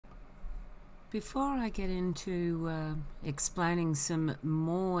Before I get into explaining some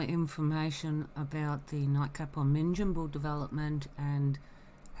more information about the Nightcap on Minjungbul development and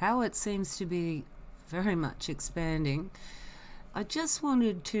how it seems to be very much expanding, I just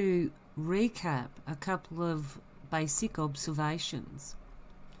wanted to recap a couple of basic observations.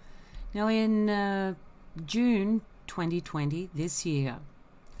 Now in June 2020, this year,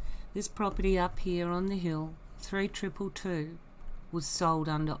 this property up here on the hill, 3222, was sold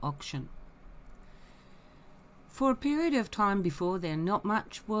under auction. For a period of time before then, not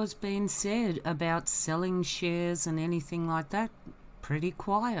much was being said about selling shares and anything like that. Pretty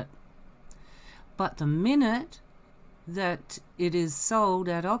quiet. But the minute that it is sold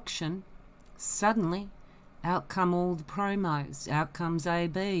at auction, suddenly out come all the promos. Out comes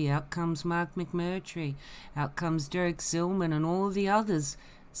AB, out comes Mark McMurtry, out comes Derek Zillman and all the others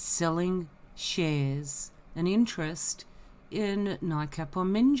selling shares and interest in Nightcap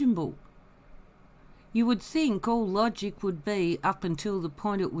on Minjungbul. You would think all logic would be up until the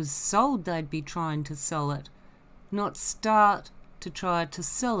point it was sold they'd be trying to sell it, not start to try to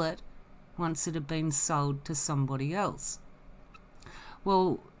sell it once it had been sold to somebody else.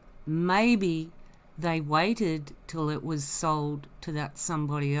 Well, maybe they waited till it was sold to that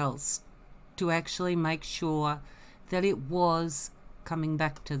somebody else to actually make sure that it was coming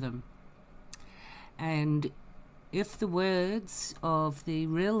back to them. And if the words of the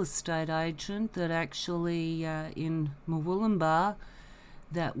real estate agent that actually in Mount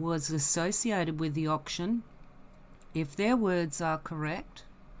that was associated with the auction, if their words are correct,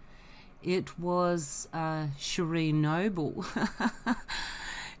 it was Cherie Noble.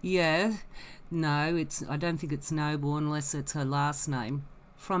 Yeah, no, I don't think it's Noble unless it's her last name,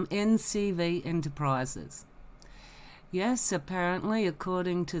 from NCV Enterprises. Yes, apparently,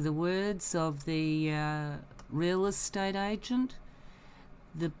 according to the words of the real estate agent,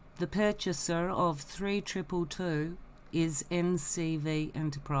 the purchaser of 3222 is NCV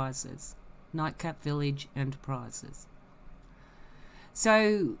Enterprises, Nightcap Village Enterprises.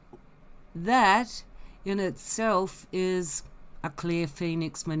 So that in itself is a clear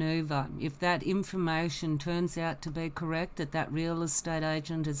phoenix maneuver. If that information turns out to be correct, that real estate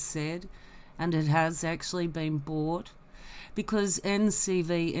agent has said, and it has actually been bought, because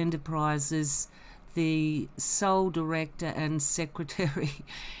NCV Enterprises, the sole director and secretary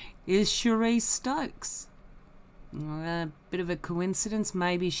is Cherie Stokes. A bit of a coincidence.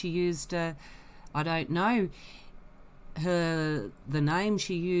 Maybe she used, I don't know, the name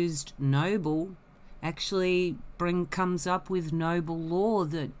she used, Noble, actually comes up with noble law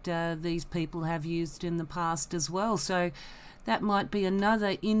that these people have used in the past as well. So that might be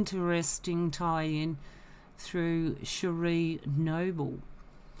another interesting tie-in through Cherie Noble.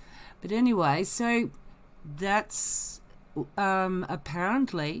 But anyway, so that's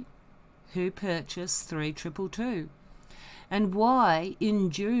apparently who purchased 3222. And why in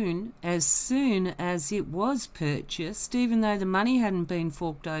June, as soon as it was purchased, even though the money hadn't been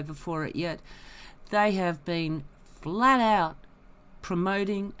forked over for it yet, they have been flat out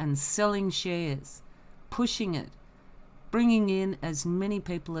promoting and selling shares, pushing it, bringing in as many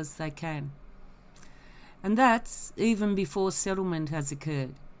people as they can. And that's even before settlement has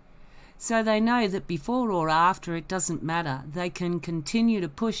occurred. So they know that before or after, it doesn't matter. They can continue to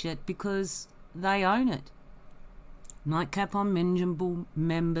push it because they own it. Nightcap on Minjungbul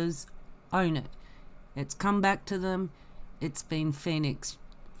members own it. It's come back to them. It's been phoenixed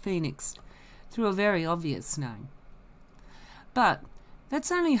through a very obvious name. But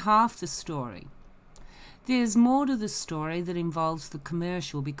that's only half the story. There's more to the story that involves the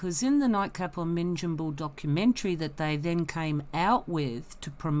commercial, because in the Nightcap on Minjungbul documentary that they then came out with to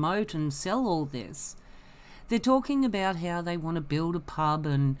promote and sell all this, they're talking about how they want to build a pub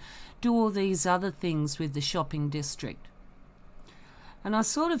and do all these other things with the shopping district. And I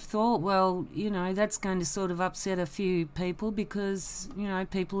sort of thought, well, you know, that's going to sort of upset a few people because, you know,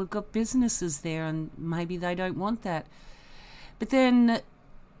 people have got businesses there and maybe they don't want that. But then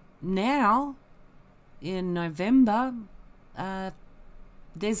now, in November,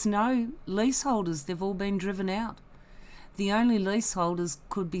 there's no leaseholders. They've all been driven out. The only leaseholders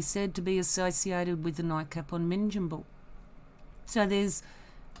could be said to be associated with the Nightcap on Minjungbul. So there's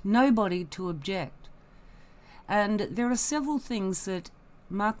nobody to object. And there are several things that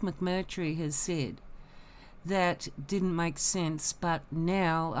Mark McMurtry has said that didn't make sense, but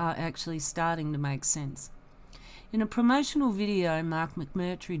now are actually starting to make sense. In a promotional video Mark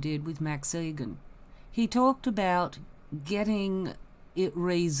McMurtry did with Max Egan, he talked about getting it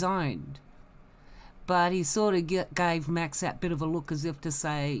rezoned. But he sort of gave Max that bit of a look as if to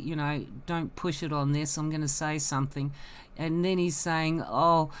say, you know, don't push it on this, I'm going to say something. And then he's saying,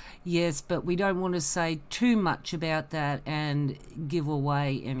 oh, yes, but we don't want to say too much about that and give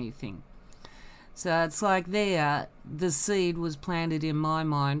away anything. So it's like there, the seed was planted in my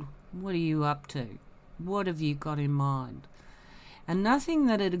mind. What are you up to? What have you got in mind? And nothing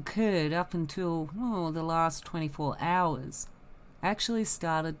that had occurred up until the last 24 hours actually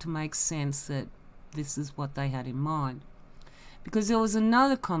started to make sense that this is what they had in mind. Because there was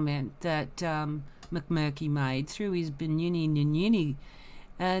another comment that McMurky made through his Binyini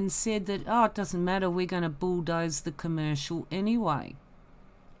and said that, oh, it doesn't matter, we're going to bulldoze the commercial anyway.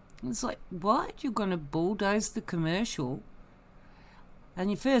 It's like, what? You're going to bulldoze the commercial? And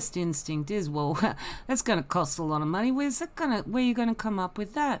your first instinct is, well, that's going to cost a lot of money. Where are you going to come up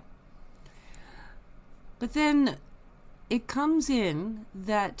with that? But then it comes in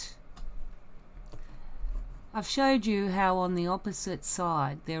that I've showed you how on the opposite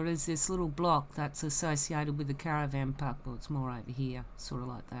side there is this little block that's associated with the caravan park. Well, it's more over here, sort of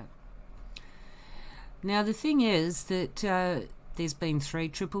like that. Now, the thing is that there's been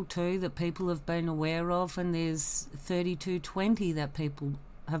 3222 that people have been aware of, and there's 3220 that people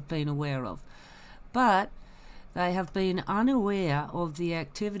have been aware of. But they have been unaware of the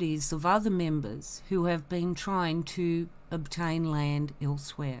activities of other members who have been trying to obtain land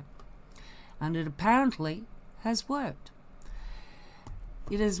elsewhere. And it apparently has worked.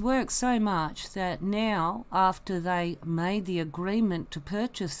 It has worked so much that now, after they made the agreement to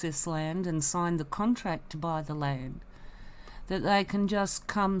purchase this land and signed the contract to buy the land, that they can just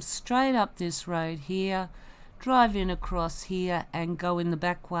come straight up this road here, drive in across here and go in the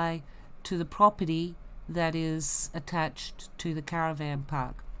back way to the property that is attached to the caravan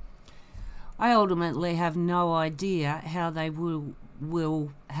park. I ultimately have no idea how they will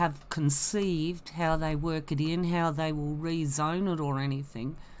have conceived, how they work it in, how they will rezone it or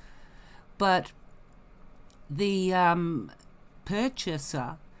anything. But the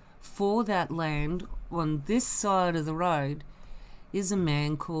purchaser for that land on this side of the road is a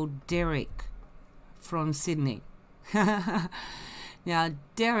man called Derek from Sydney. Now,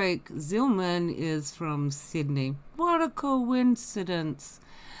 Derek Zillman is from Sydney. What a coincidence.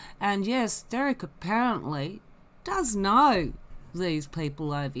 And yes, Derek apparently does know these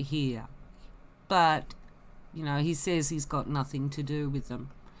people over here. But, you know, he says he's got nothing to do with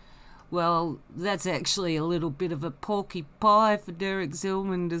them. Well, that's actually a little bit of a porky pie for Derek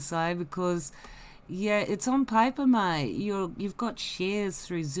Zillman to say, because, yeah, it's on paper, mate. You've got shares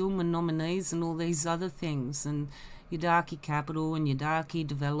through Zillman nominees and all these other things, and your Darky Capital and your Darky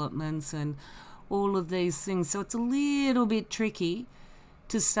Developments and all of these things. So it's a little bit tricky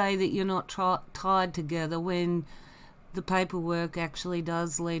to say that you're not tied together when the paperwork actually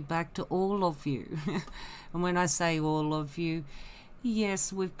does lead back to all of you. And when I say all of you,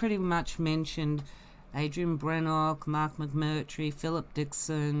 yes, we've pretty much mentioned Adrian Brennock, Mark McMurtry, Philip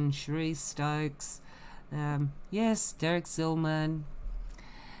Dixon, Cherie Stokes, yes, Derek Zillman.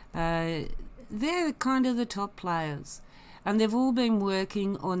 They're kind of the top players. And they've all been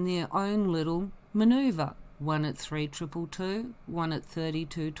working on their own little manoeuvre. One at 3222, one at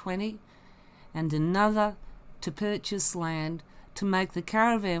 3220, and another to purchase land to make the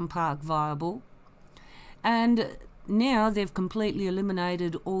caravan park viable. And now they've completely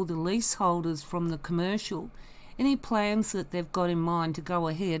eliminated all the leaseholders from the commercial. Any plans that they've got in mind to go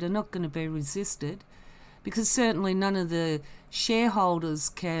ahead are not going to be resisted, because certainly none of the shareholders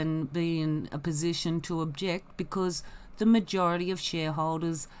can be in a position to object, because the majority of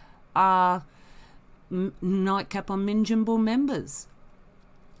shareholders are Nightcap on Minjungbul members.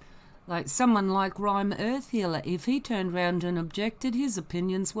 Like someone like Rhyme Earthhealer, if he turned round and objected, his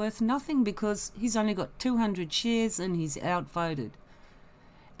opinion's worth nothing, because he's only got 200 shares and he's outvoted.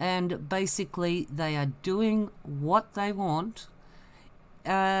 And basically they are doing what they want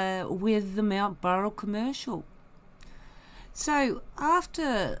with the Mount Burrell Commercial. So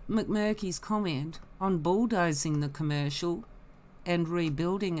after McMurky's comment on bulldozing the commercial and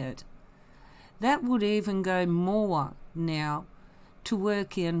rebuilding it, that would even go more now to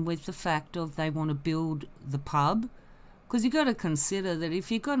work in with the fact of they want to build the pub. Because you've got to consider that if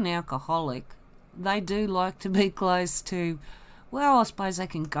you've got an alcoholic, they do like to be close to, well, I suppose they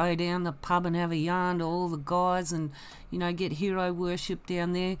can go down the pub and have a yarn to all the guys and, you know, get hero worship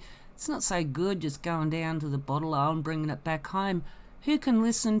down there. It's not so good just going down to the bottle-o and bringing it back home. Who can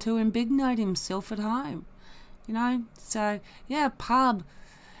listen to him big note himself at home? You know, so, yeah, pub,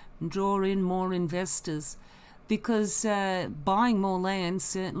 and draw in more investors, because buying more land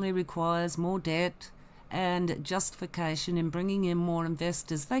certainly requires more debt and justification in bringing in more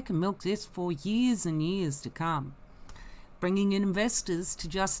investors. They can milk this for years and years to come. Bringing in investors to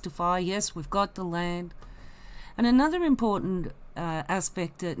justify, yes, we've got the land. And another important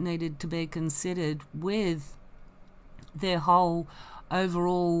aspect that needed to be considered with their whole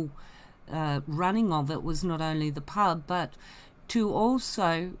overall running of it was not only the pub, but to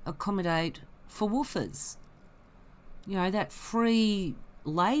also accommodate for woofers. You know, that free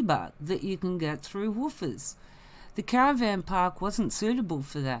labour that you can get through woofers. The caravan park wasn't suitable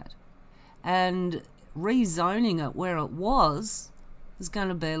for that, and rezoning it where it was going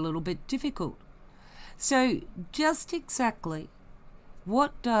to be a little bit difficult. So just exactly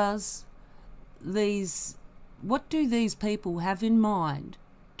what do these people have in mind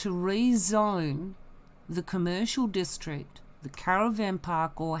to rezone the commercial district, the caravan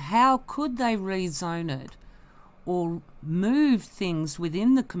park, or how could they rezone it or move things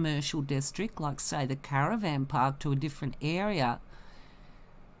within the commercial district, like say the caravan park, to a different area?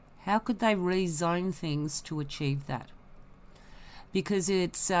 How could they rezone things to achieve that? Because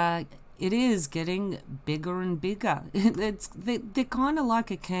it is getting bigger and bigger. They're kind of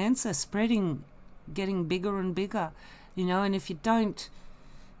like a cancer, spreading, getting bigger and bigger, you know. And if you don't,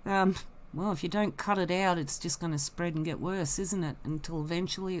 if you don't cut it out, it's just going to spread and get worse, isn't it? Until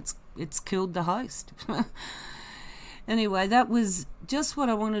eventually it's killed the host. Anyway, that was just what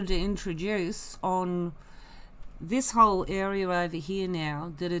I wanted to introduce on this whole area over here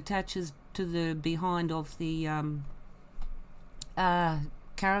now that attaches to the behind of the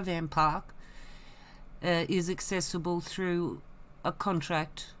caravan park is accessible through a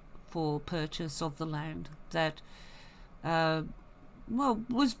contract for purchase of the land that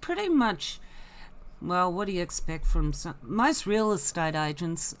was pretty much, what do you expect from most real estate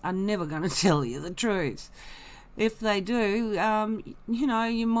agents are never going to tell you the truth. If they do,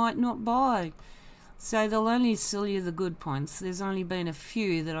 you might not buy. So they'll only sell you the good points. There's only been a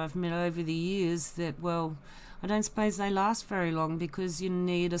few that I've met over the years that, I don't suppose they last very long, because you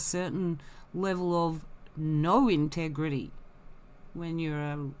need a certain level of no integrity when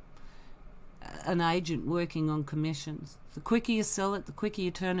you're an agent working on commissions. The quicker you sell it, the quicker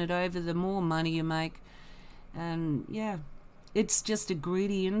you turn it over, the more money you make. And yeah, it's just a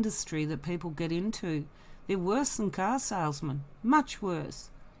greedy industry that people get into. They're worse than car salesmen, much worse.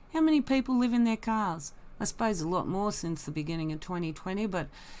 How many people live in their cars? I suppose a lot more since the beginning of 2020, but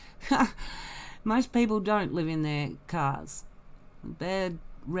most people don't live in their cars. The bad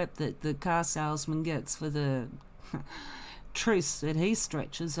rep that the car salesman gets for the truths that he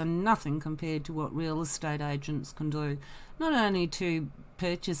stretches are nothing compared to what real estate agents can do, not only to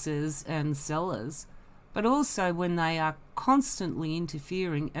purchasers and sellers, but also when they are constantly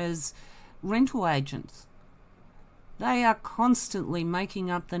interfering as rental agents. They are constantly making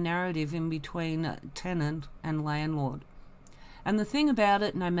up the narrative in between tenant and landlord. And the thing about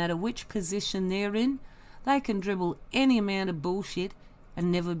it, no matter which position they're in, they can dribble any amount of bullshit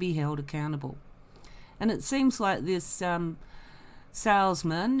and never be held accountable. And it seems like this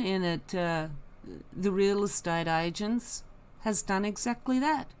salesman in at the real estate agents has done exactly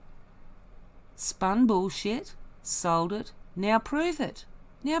that. Spun bullshit, sold it, now prove it.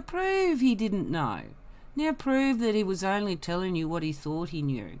 Now prove he didn't know. Now prove that he was only telling you what he thought he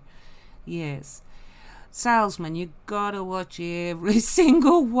knew. Yes. Salesmen, you gotta watch every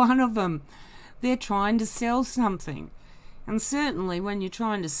single one of them. They're trying to sell something. And certainly when you're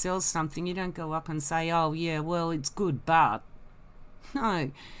trying to sell something, you don't go up and say, oh yeah, well, it's good, but.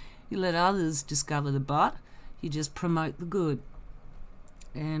 No, you let others discover the but. You just promote the good.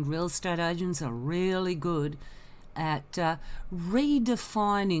 And real estate agents are really good at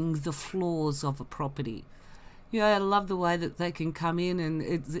redefining the flaws of a property. Yeah, I love the way that they can come in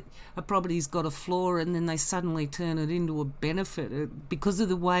and a property's got a flaw and then they suddenly turn it into a benefit because of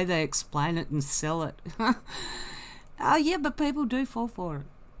the way they explain it and sell it. Oh yeah, but people do fall for it.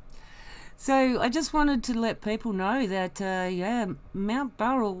 So I just wanted to let people know that, Mount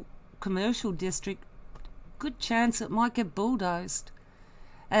Burrell Commercial District, good chance it might get bulldozed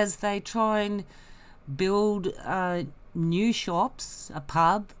as they try and build new shops, a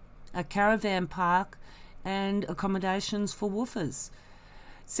pub, a caravan park, and accommodations for woofers.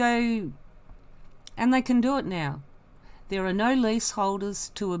 So, and they can do it now. There are no leaseholders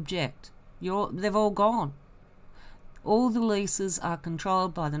to object. They've all gone. All the leases are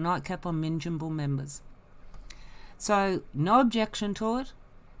controlled by the Nightcap or Minjungbul members. So, no objection to it.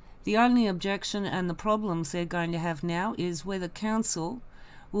 The only objection and the problems they're going to have now is whether council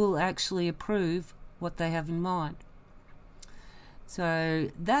will actually approve what they have in mind.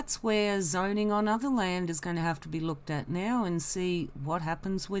 So that's where zoning on other land is going to have to be looked at now and see what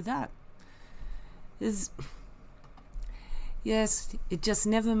happens with that. There's, yes, it just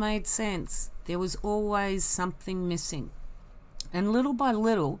never made sense. There was always something missing. And little by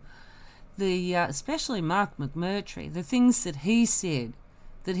little, especially Mark McMurtry, the things that he said,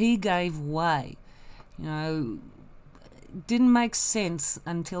 that he gave way, didn't make sense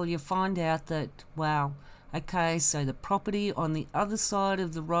until you find out that, wow, okay, so the property on the other side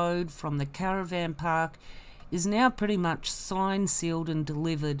of the road from the caravan park is now pretty much signed, sealed and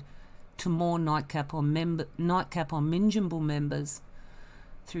delivered to more Nightcap on Minjungbul members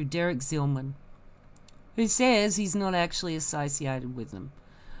through Derek Zillman, who says he's not actually associated with them.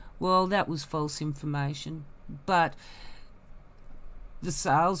 Well, that was false information, but the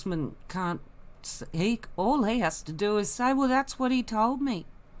salesman can't. All he has to do is say, well, that's what he told me.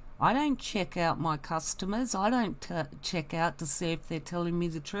 I don't check out my customers. I don't check out to see if they're telling me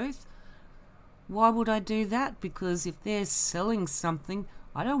the truth. Why would I do that? Because if they're selling something,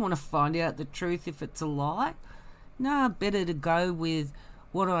 I don't want to find out the truth if it's a lie. No, better to go with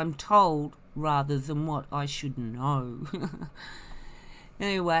what I'm told rather than what I should know.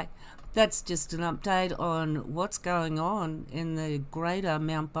 Anyway, that's just an update on what's going on in the greater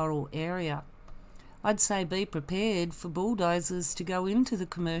Mount Burrell area. I'd say be prepared for bulldozers to go into the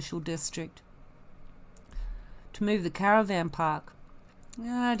commercial district to move the caravan park.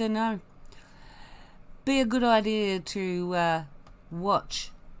 I don't know. Be a good idea to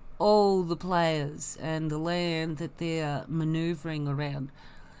watch all the players and the land that they're manoeuvring around.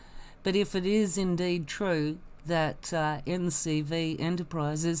 But if it is indeed true that NCV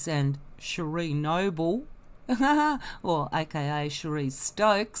Enterprises and Cherie Noble, or aka Cherie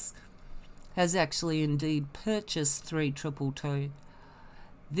Stokes, has actually indeed purchased 3222,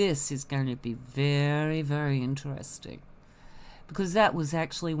 this is going to be very, very interesting. Because that was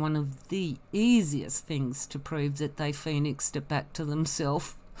actually one of the easiest things to prove that they phoenixed it back to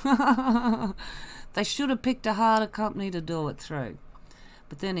themselves. They should have picked a harder company to do it through.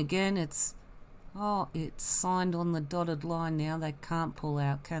 But then again, it's signed on the dotted line now. They can't pull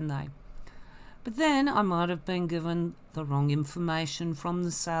out, can they? But then I might have been given the wrong information from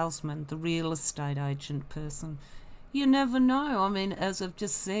the salesman, the real estate agent person. You never know. I mean, as I've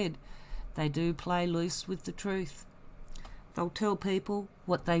just said, they do play loose with the truth. They'll tell people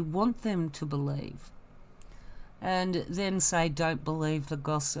what they want them to believe and then say, don't believe the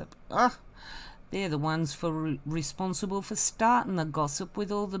gossip. They're the ones responsible for starting the gossip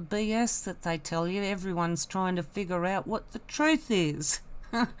with all the BS that they tell you. Everyone's trying to figure out what the truth is.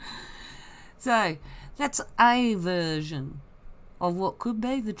 So that's a version of what could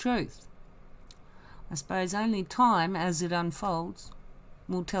be the truth. I suppose only time, as it unfolds,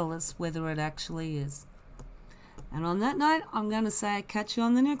 will tell us whether it actually is. And on that note, I'm going to say catch you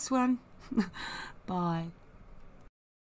on the next one. Bye.